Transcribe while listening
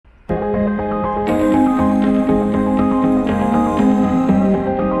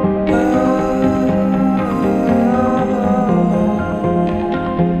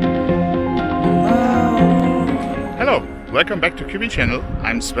welcome back to QB Channel.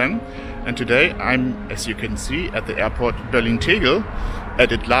 I'm Sven, and today I'm, as you can see, at the airport Berlin-Tegel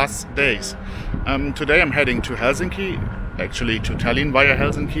at its last days. Today I'm heading to Helsinki, actually to Tallinn via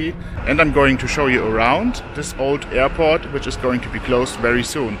Helsinki, and I'm going to show you around this old airport, which is going to be closed very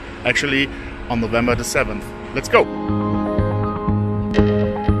soon, actually on November the 7th. Let's go!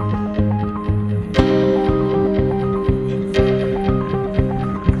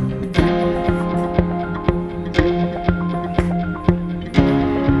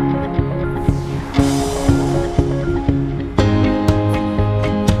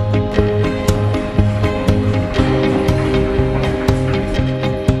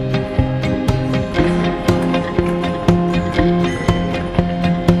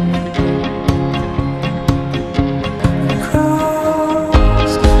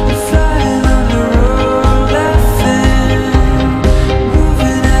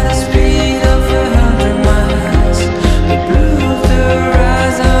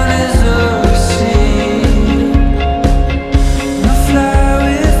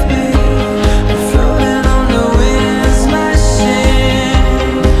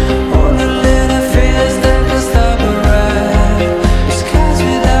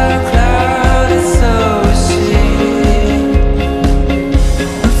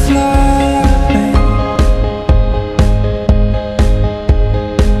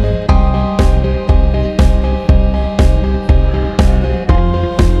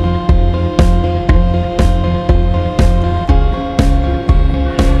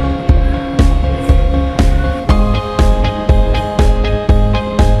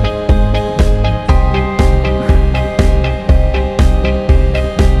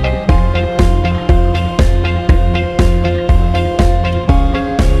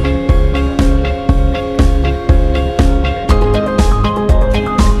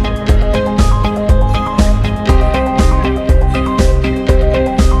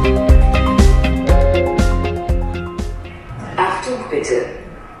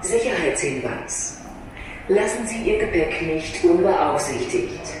 Sicherheitshinweis. Lassen Sie Ihr Gepäck nicht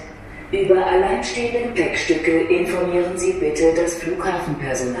unbeaufsichtigt. Über alleinstehende Gepäckstücke informieren Sie bitte das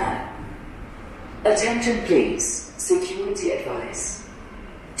Flughafenpersonal. Attention please. Security advice.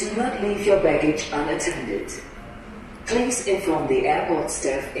 Do not leave your baggage unattended. Please inform the airport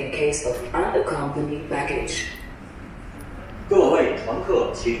staff in case of unaccompanied baggage. 各位乘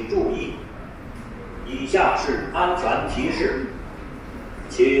客请注意，以下是安全提示，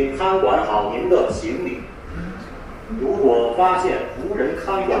请看管好您的行李。如果发现无人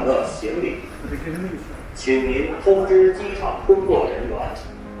看管的行李，请您通知机场工作人员。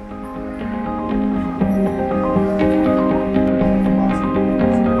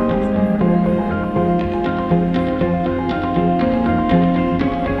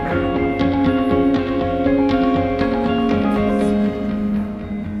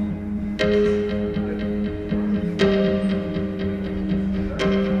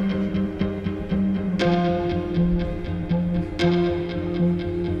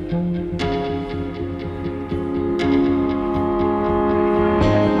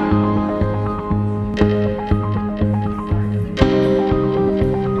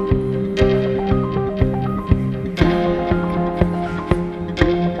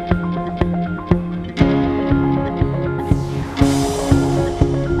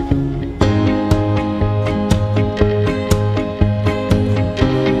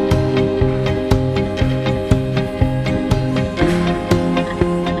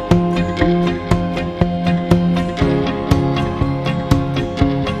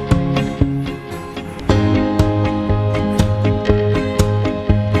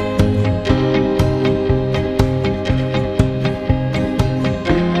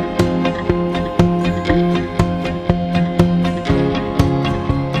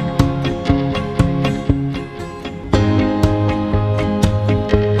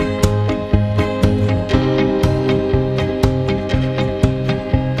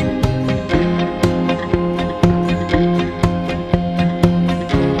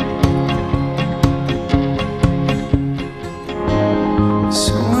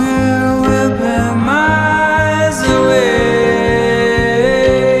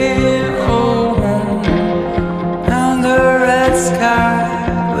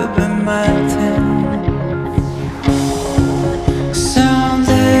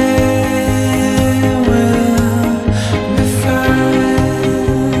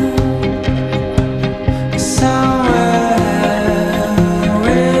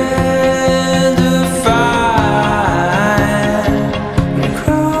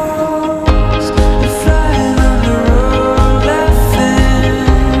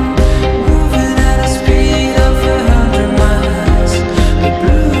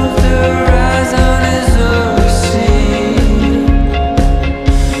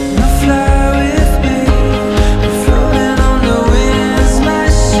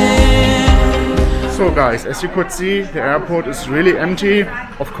guys, as you could see, the airport is really empty,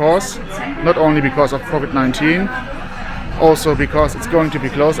 of course, not only because of COVID-19, also because it's going to be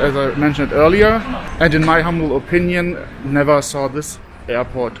closed, as I mentioned earlier. And in my humble opinion, never saw this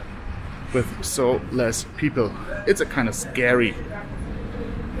airport with so less people. It's a kind of scary.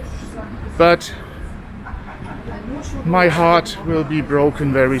 But my heart will be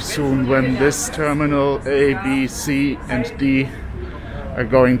broken very soon when this terminal A, B, C and D are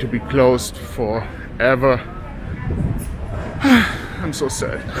going to be closed forever. I'm so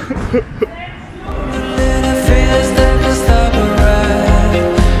sad.